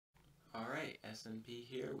Alright, SMP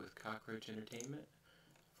here with Cockroach Entertainment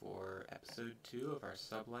for episode 2 of our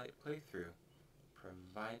Sublight playthrough.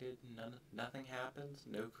 Provided nothing happens,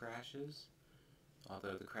 no crashes,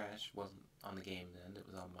 although the crash wasn't on the game's end, it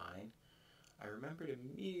was on mine. I remembered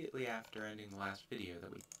immediately after ending the last video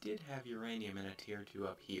that we did have uranium in a tier 2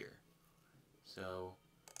 up here. So,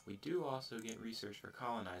 we do also get research for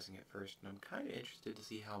colonizing it first, and I'm kind of interested to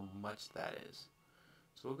see how much that is.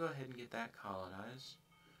 So we'll go ahead and get that colonized.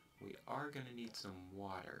 We are going to need some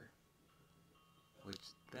water, which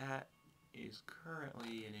that is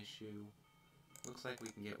currently an issue. Looks like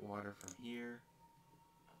we can get water from here.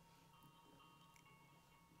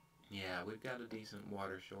 Yeah, we've got a decent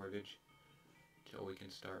water shortage until we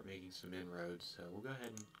can start making some inroads, so we'll go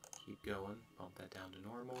ahead and keep going, bump that down to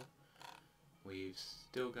normal. We've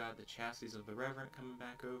still got the chassis of the Reverend coming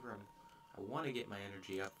back over. I want to get my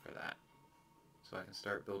energy up for that, so I can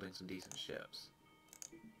start building some decent ships.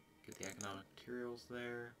 Get the economic materials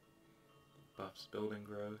there. Buffs building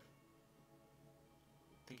growth.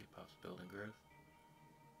 I think it buffs building growth.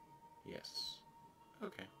 Yes.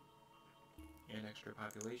 Okay. And extra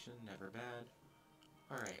population, never bad.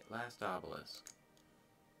 Alright, last obelisk.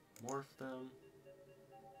 Morph them.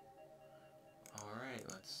 Alright,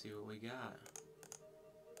 let's see what we got.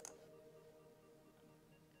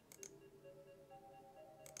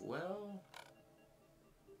 Well,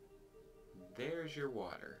 there's your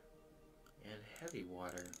water. And heavy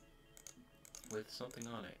water with something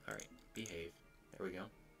on it. Alright, behave. There we go.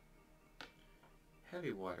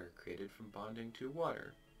 Heavy water created from bonding to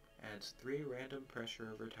water. Adds 3 random pressure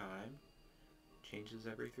over time. Changes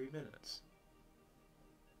every 3 minutes.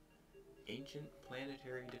 Ancient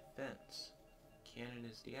planetary defense. Cannon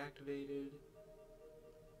is deactivated.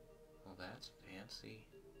 Well, that's fancy.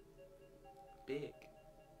 Big,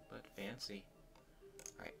 but fancy.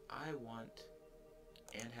 Alright, I want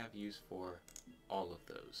and have use for all of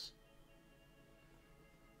those.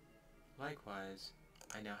 Likewise,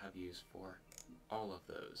 I now have use for all of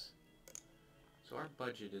those. So our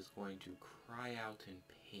budget is going to cry out in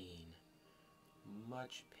pain.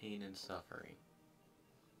 Much pain and suffering.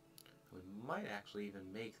 We might actually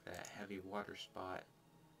even make that heavy water spot.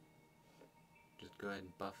 Just go ahead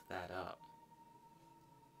and buff that up.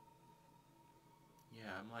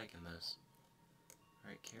 Yeah, I'm liking this.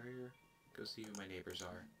 Alright, carrier. Go see who my neighbors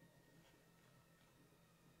are.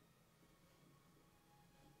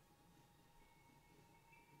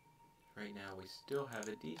 Right now we still have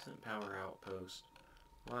a decent power outpost.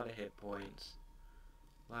 A lot of hit points.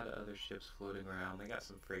 A lot of other ships floating around. They got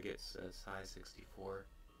some frigates size 64.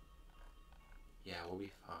 Yeah, we'll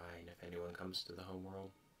be fine if anyone comes to the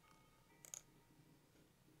homeworld.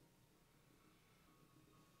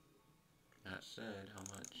 That said,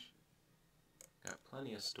 how much? Got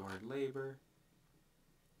plenty of stored labor.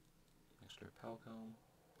 Extra Pelcom.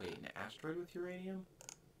 Wait, an asteroid with uranium?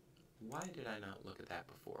 Why did I not look at that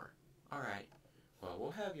before? Alright. Well, we'll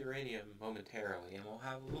have uranium momentarily, and we'll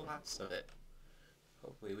have lots of it.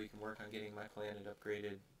 Hopefully we can work on getting my planet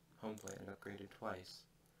upgraded, home planet upgraded twice.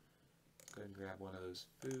 Let's go ahead and grab one of those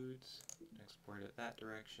foods. Export it that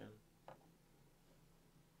direction.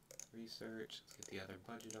 Research. Let's get the other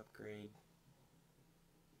budget upgrade.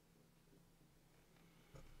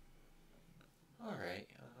 Alright,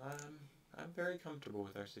 I'm very comfortable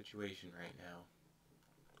with our situation right now.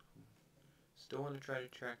 Still want to try to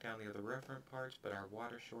track down the other referent parts, but our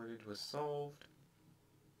water shortage was solved.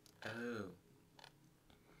 Oh.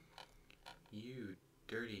 You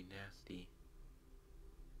dirty, nasty.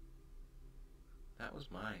 That was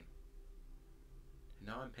mine. And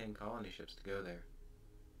now I'm paying colony ships to go there.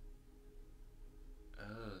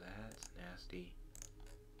 Oh, that's nasty.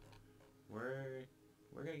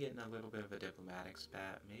 We're gonna get in a little bit of a diplomatic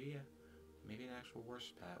spat, maybe an actual war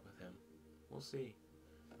spat with him. We'll see.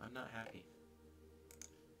 I'm not happy.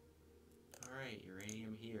 Alright,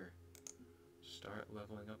 uranium here. Start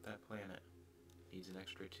leveling up that planet. Needs an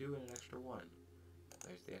extra 2 and an extra 1.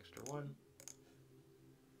 There's the extra 1.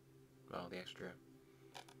 Well, the extra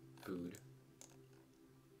food.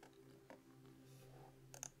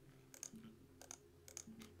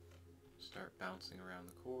 Start bouncing around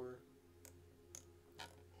the core.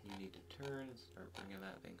 You need to turn and start bringing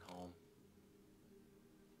that thing home.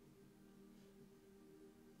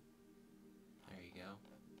 There you go.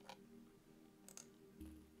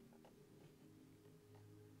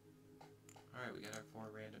 Alright, we got our 4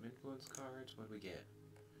 random influence cards. What do we get?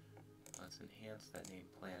 Let's enhance that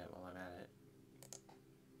named planet while I'm at it.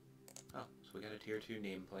 Oh, so we got a tier 2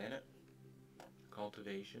 named planet.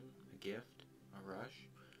 Cultivation, a gift, a rush.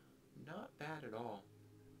 Not bad at all.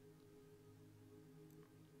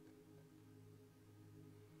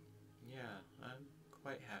 Yeah, I'm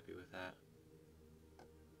quite happy with that.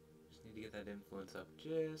 Just need to get that influence up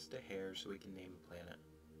just a hair so we can name a planet.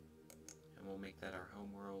 And we'll make that our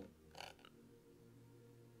home world.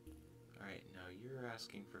 Alright, now you're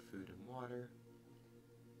asking for food and water.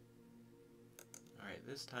 Alright,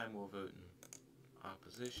 this time we'll vote in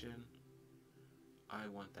opposition. I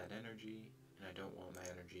want that energy, and I don't want my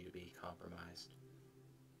energy to be compromised.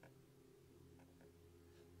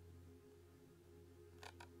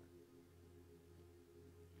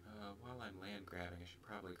 While I'm land grabbing, I should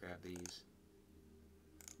probably grab these.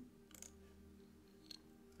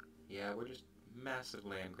 Yeah, we're just massive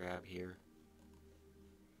land grab here.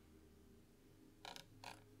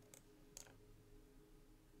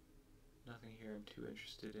 Nothing here I'm too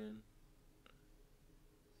interested in.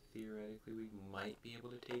 Theoretically, we might be able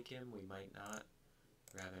to take him, we might not.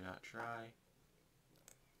 Rather not try.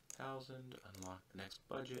 1,000, unlock the next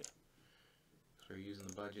budget. So we're using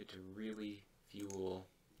the budget to really fuel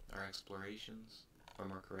our explorations, or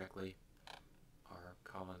more correctly, our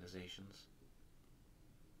colonizations.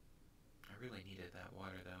 I really needed that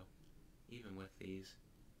water though, even with these.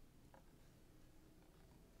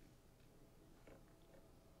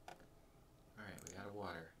 Alright, we got a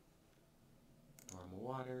water. Normal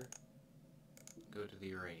water, go to the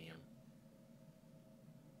uranium.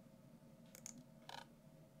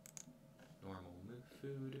 Normal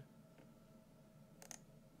food,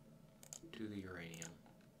 to the uranium.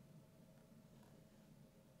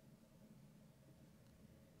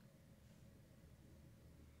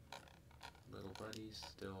 Little buddy's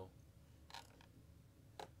still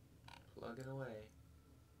plugging away,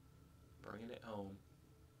 bringing it home.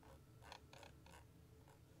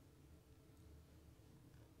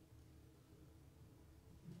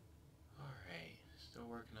 Alright, still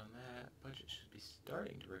working on that. Budget should be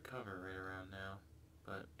starting to recover right around now,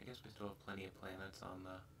 but I guess we still have plenty of planets on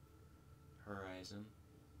the horizon.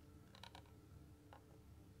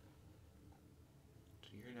 So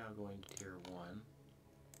you're now going to tier 1.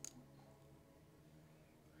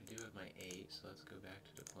 I do have my 8, so let's go back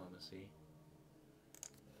to diplomacy.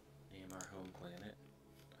 Name our home planet.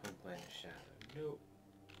 Home planet Shadow. Nope.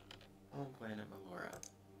 Home planet Melora.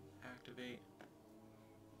 Activate.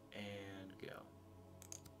 And go.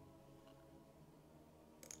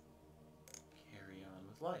 Carry on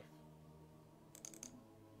with life.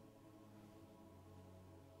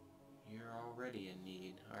 You're already in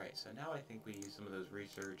need. Alright, so now I think we use some of those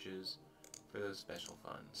researches for those special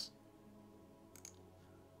funds.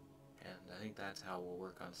 And I think that's how we'll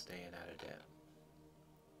work on staying out of debt.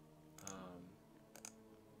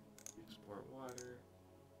 Export water.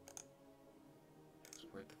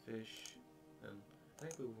 Export the fish. And I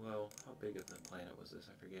think we will. How big of the planet was this?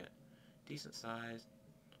 I forget. Decent size.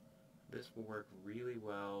 This will work really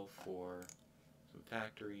well for some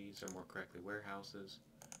factories, or more correctly, warehouses.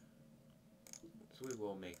 So we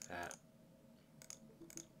will make that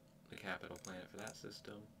the capital planet for that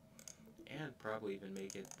system. And probably even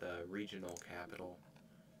make it the regional capital,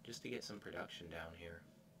 just to get some production down here.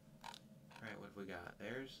 Alright, what have we got?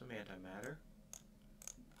 There's some antimatter.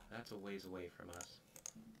 That's a ways away from us.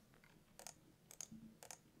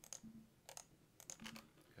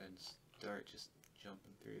 Go ahead and start just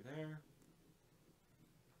jumping through there.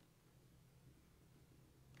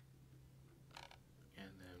 And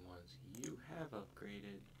then once you have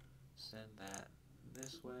upgraded, send that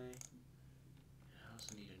this way. I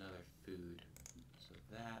also need another food, so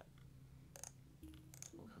that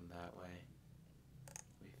will come that way.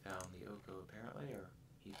 We found the Oko apparently, or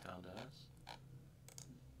he found us.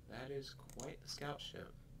 That is quite the scout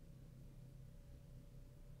ship.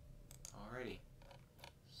 Alrighty.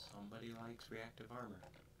 Somebody likes reactive armor.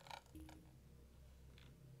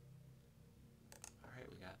 Alright,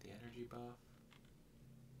 we got the energy buff.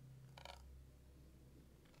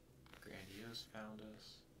 Grandiose found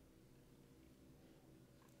us.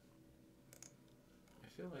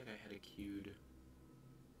 I feel like I had a queued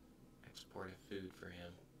export of food for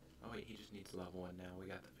him. Oh wait, he just needs level 1 now. We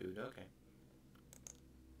got the food, okay.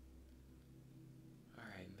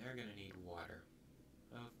 Alright, and they're gonna need water.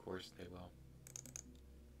 Of course they will.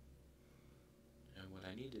 And what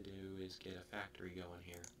I need to do is get a factory going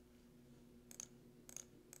here.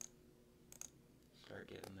 Start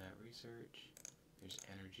getting that research. There's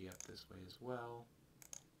energy up this way as well.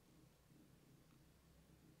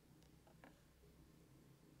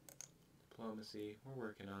 Diplomacy, we're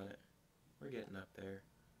working on it. We're getting up there.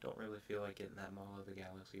 Don't really feel like getting that Mall of the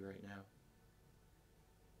Galaxy right now.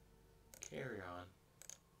 Carry on.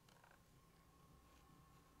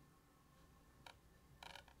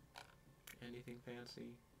 Anything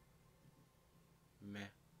fancy? Meh.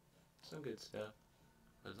 Some good stuff.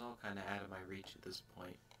 But it's all kind of out of my reach at this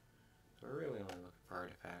point. So we're really only looking for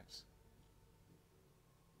artifacts.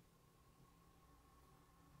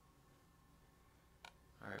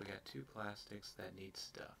 Alright, we got 2 plastics that need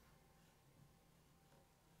stuff.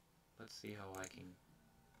 Let's see how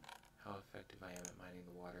effective I am at mining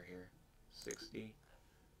the water here. 60.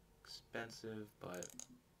 Expensive, but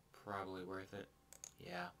probably worth it.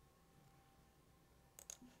 Yeah.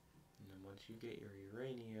 And then once you get your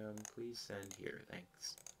uranium, please send here.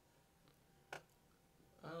 Thanks.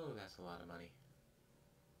 Oh, that's a lot of money.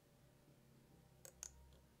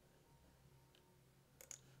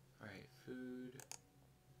 Alright, food.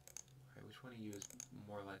 Alright, which one of you is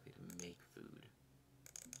more likely to make food?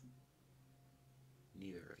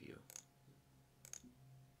 Neither of you.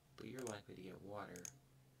 But you're likely to get water.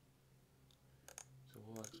 So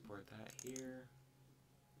we'll export that here.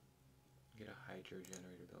 Get a hydro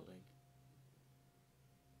generator building.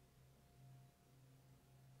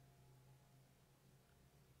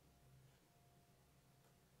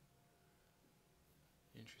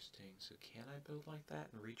 Interesting. So can I build like that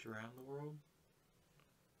and reach around the world?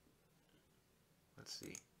 Let's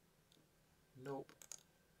see. Nope.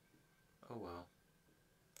 Oh well.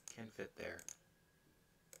 Can fit there.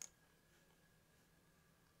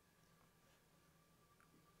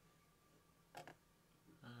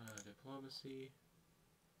 Diplomacy.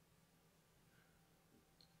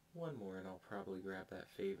 One more and I'll probably grab that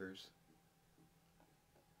favors.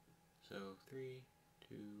 So 3,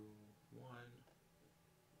 2, 1.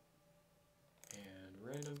 And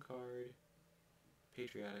random card.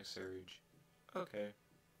 Patriotic Surge. Okay.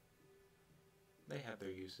 They have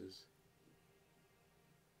their uses.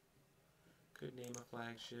 Could name a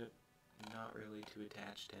flagship. Not really too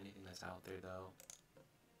attached to anything that's out there though.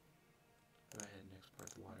 Go ahead and export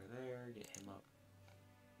the water there, get him up.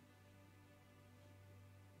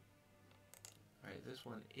 Alright, this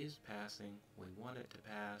one is passing. We want it to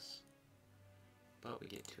pass, but we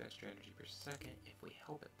get 2 extra energy per second if we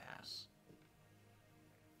help it pass.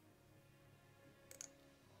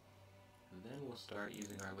 And then we'll start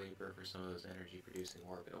using our labor for some of those energy producing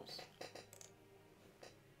orbitals.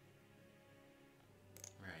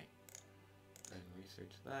 Right. Then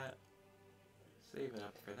research that. Save it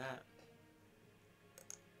up for that.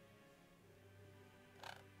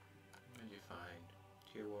 What did you find?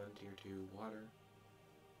 Tier 1, Tier 2, water.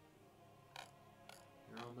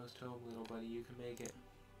 You're almost home, little buddy. You can make it.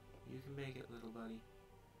 You can make it, little buddy.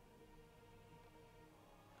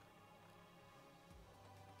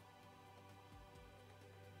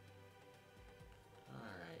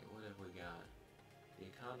 Alright, what have we got? The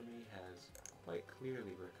economy has quite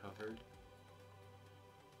clearly recovered.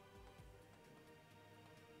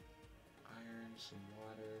 Iron, some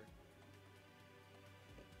water.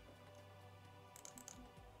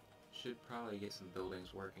 Should probably get some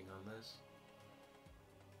buildings working on this.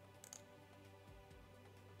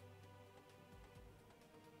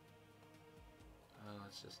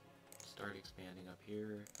 Let's just start expanding up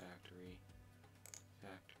here. Factory,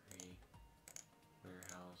 factory,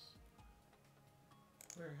 warehouse,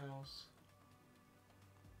 warehouse,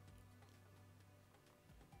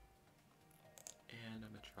 and a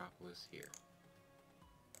metropolis here.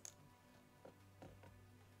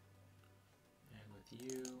 And with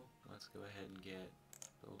you, let's go ahead and get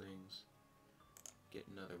buildings, get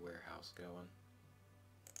another warehouse going.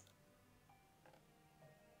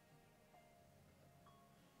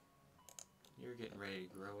 You're getting ready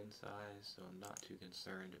to grow in size, so I'm not too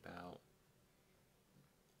concerned about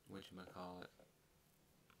whatchamacallit,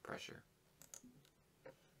 pressure.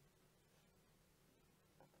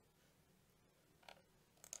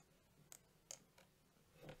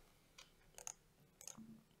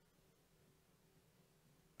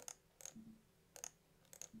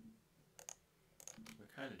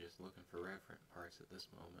 We're kind of just looking for reference parts at this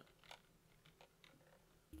moment.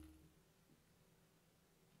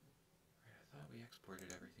 We exported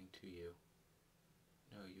everything to you.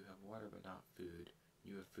 No, you have water but not food.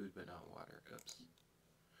 You have food but not water. Oops.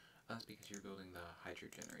 That's because you're building the hydro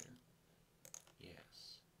generator.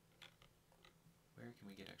 Yes. Where can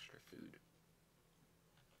we get extra food?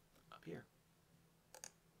 Up here.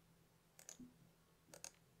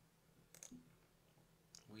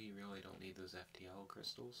 We really don't need those FTL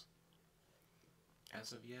crystals.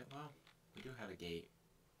 As of yet, well, we do have a gate.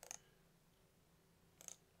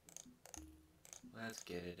 Let's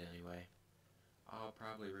get it anyway. I'll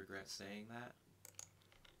probably regret saying that,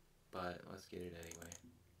 but let's get it anyway.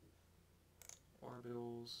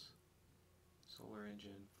 Orbitals, solar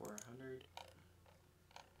engine, 400,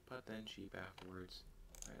 but then cheap afterwards.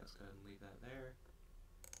 Alright, let's go ahead and leave that there.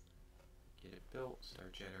 Get it built,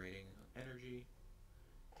 start generating energy,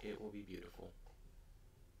 it will be beautiful.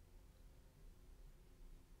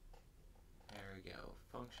 There we go.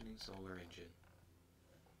 Functioning solar engine.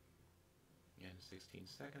 In 16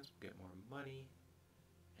 seconds, we'll get more money,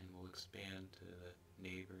 and we'll expand to the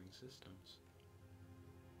neighboring systems.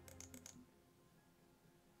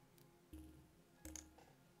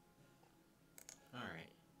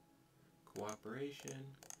 Alright.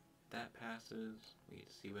 Cooperation. That passes. We get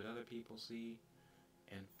to see what other people see,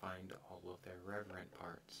 and find all of their reverent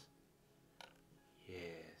parts.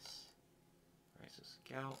 Yes. Alright, so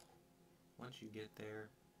scout. Once you get there,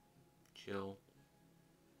 chill.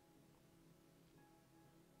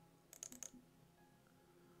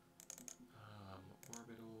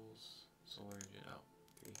 Orbitals, solar engine, oh,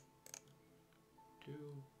 3, 2,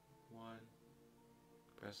 1,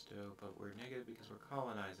 presto, but we're negative because we're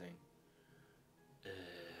colonizing.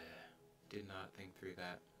 Did not think through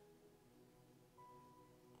that.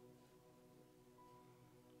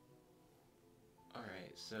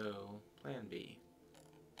 Alright, so, plan B.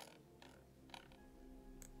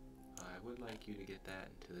 I would like you to get that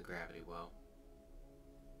into the gravity well.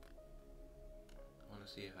 I want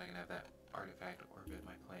to see if I can have that artifact orbit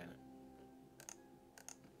my planet.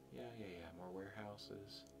 Yeah, more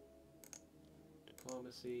warehouses.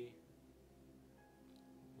 Diplomacy.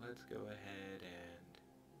 Let's go ahead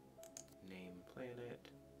and name planet.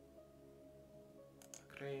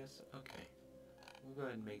 Acreus. Okay. We'll go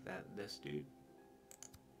ahead and make that this dude.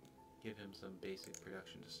 Give him some basic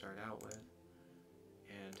production to start out with.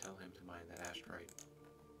 And tell him to mine that asteroid.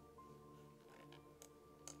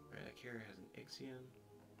 Right, Akira has an Ixion,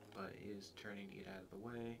 but is turning to get out of the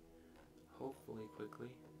way. Hopefully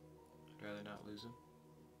quickly. I'd rather not lose him.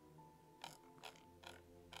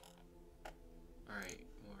 Alright,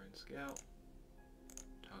 more in scout.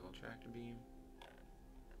 Toggle tractor beam.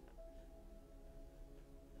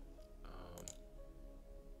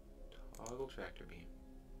 Toggle tractor beam.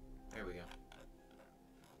 There we go.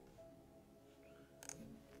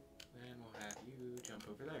 Then we'll have you jump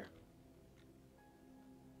over there.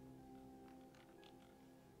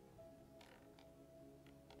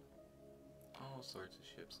 All sorts of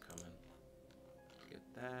ships coming. Let's get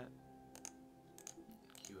that.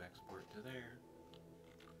 Q export to there.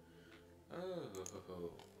 Oh,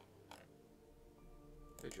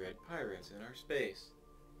 the dread pirates in our space.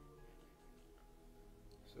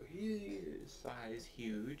 So he is size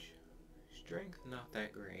huge, strength not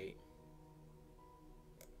that great.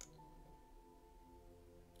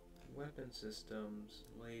 Weapon systems,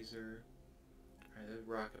 laser. Alright, the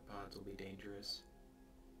rocket pods will be dangerous.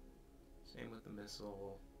 Same with the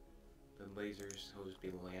missile. The lasers, he'll just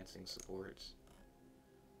be lancing supports.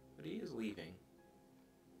 But he is leaving.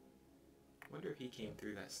 Wonder if he came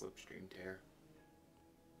through that slipstream tear.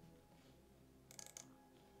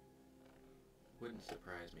 Wouldn't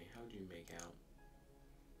surprise me. How'd you make out?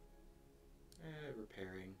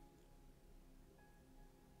 Repairing.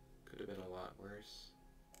 Could have been a lot worse.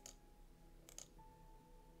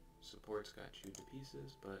 Supports got chewed to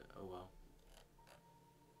pieces, but oh well.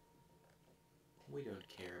 We don't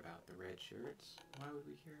care about the red shirts. Why would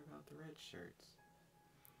we care about the red shirts?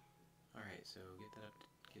 Alright, so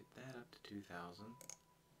get that up to 2,000.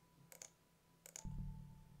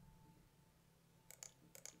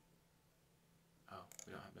 Oh,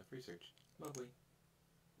 we don't have enough research. Lovely.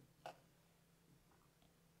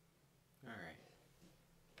 Alright.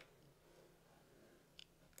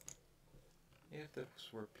 If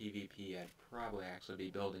this were PvP, I'd probably actually be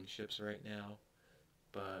building ships right now.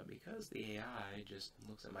 But because the AI just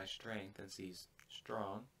looks at my strength and sees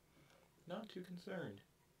strong, not too concerned.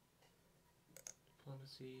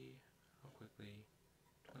 Diplomacy, how quickly?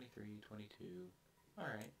 23, 22.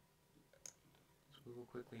 Alright. So we will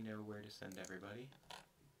quickly know where to send everybody.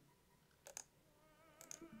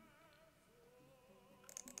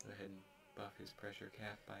 Go ahead and buff his pressure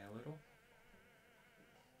cap by a little.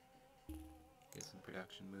 Get some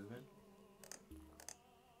production moving.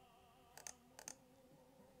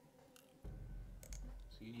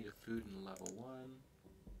 So you need a food in level 1.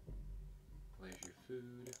 Where's your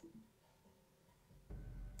food?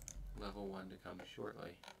 Level 1 to come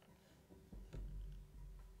shortly.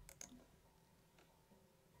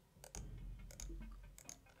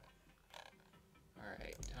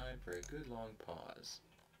 Alright, time for a good long pause.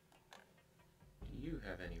 Do you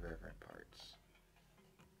have any reverent parts?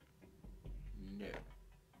 No.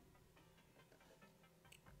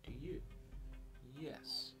 Do you?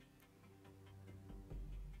 Yes.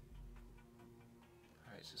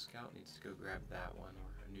 Alright, so Scout needs to go grab that one,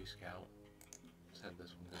 or a new Scout. Let's have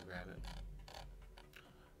this one go grab it.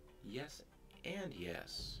 Yes, and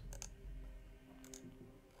yes.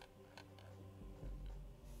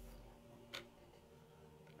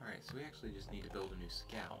 Alright, so we actually just need to build a new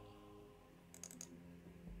scout.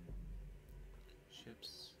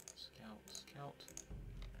 Ships, scout, scout.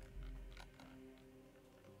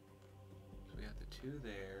 So we got the 2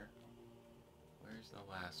 there. Where's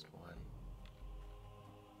the last one?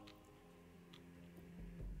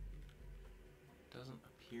 Doesn't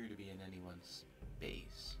appear to be in anyone's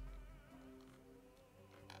base.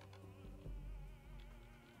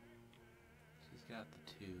 He's got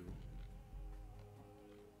the 2.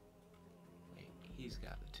 Wait, he's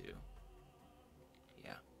got the 2.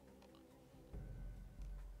 Yeah.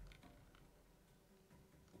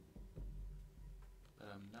 But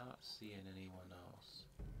I'm not seeing anyone else.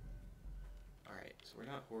 Alright, so we're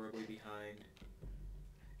not horribly behind. I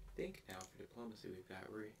think now for diplomacy we've got...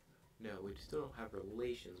 No, we still don't have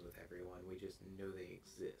relations with everyone, we just know they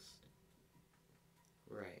exist.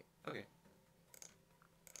 Right, okay.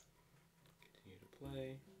 Continue to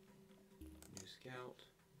play. New scout.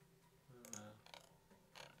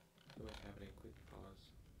 So what's happening? Quick pause.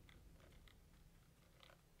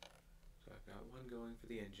 So I've got one going for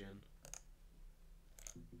the engine.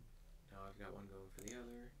 Now I've got one going for the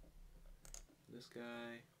other. This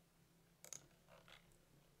guy.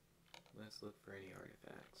 Let's look for any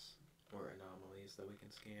artifacts or anomalies that we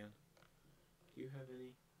can scan. Do you have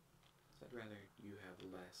any? I'd rather you have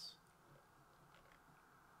less.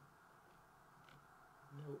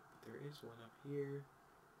 Nope, there is one up here.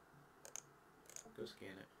 Go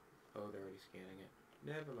scan it. Oh, they're already scanning it.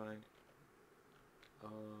 Never mind.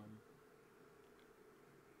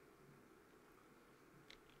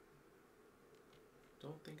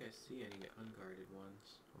 Don't think I see any unguarded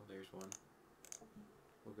ones. Oh, there's one.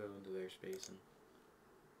 We'll go into their space and...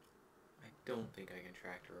 I don't think I can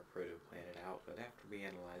tractor a protoplanet out, but after we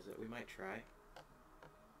analyze it, we might try.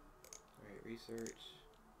 Alright, research.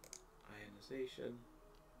 Ionization.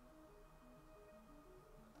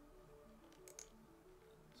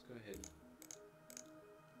 Let's go ahead.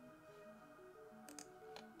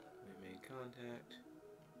 We made contact.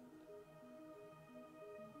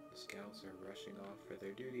 The scouts are rushing off for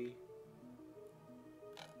their duty.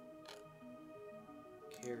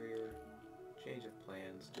 Carrier. Change of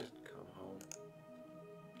plans. Just come home.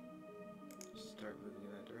 Just start moving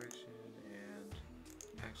in that direction and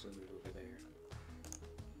actually move over there.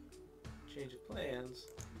 Change of plans.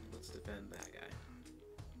 Let's defend that guy.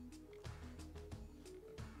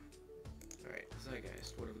 Alright,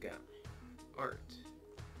 Zeitgeist, what have we got? Art.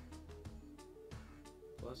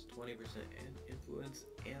 Plus 20% influence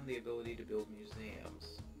and the ability to build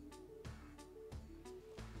museums.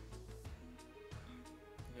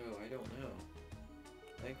 No, I don't know.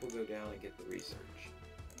 I think we'll go down and get the research.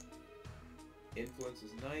 Influence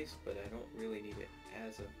is nice, but I don't really need it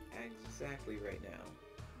as of exactly right now.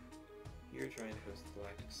 You're trying to host the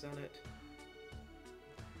Galactic Senate.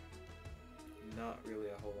 Not really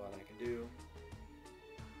a whole lot I can do.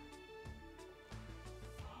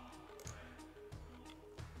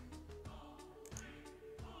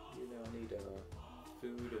 You now need a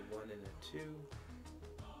food, a 1 and a 2.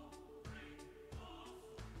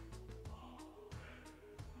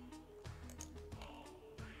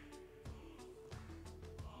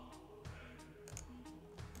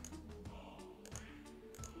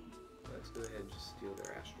 Let's go ahead and just steal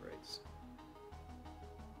their asteroids.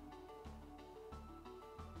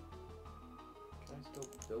 Can I still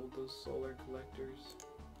build those solar collectors?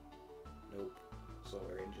 Nope.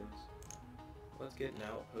 Solar engines. Let's get an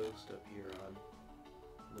outpost up here on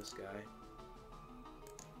this guy.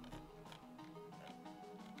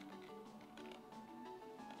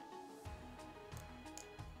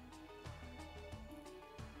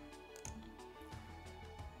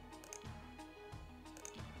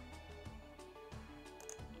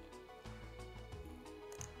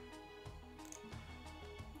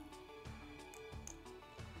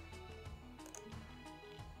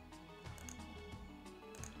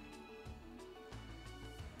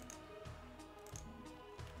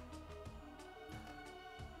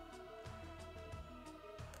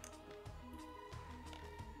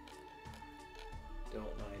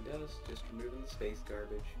 Don't mind us, just removing the space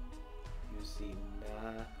garbage. You see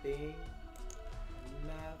nothing.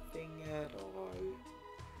 Nothing at all.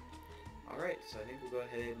 Alright, so I think we'll go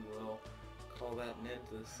ahead and we'll call that an end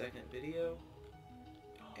to the second video.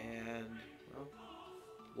 And, well,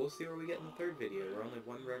 we'll see where we get in the third video. We're only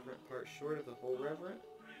one Reverend part short of the whole Reverend.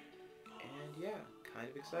 And yeah, kind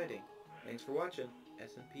of exciting. Thanks for watching.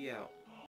 SMP out.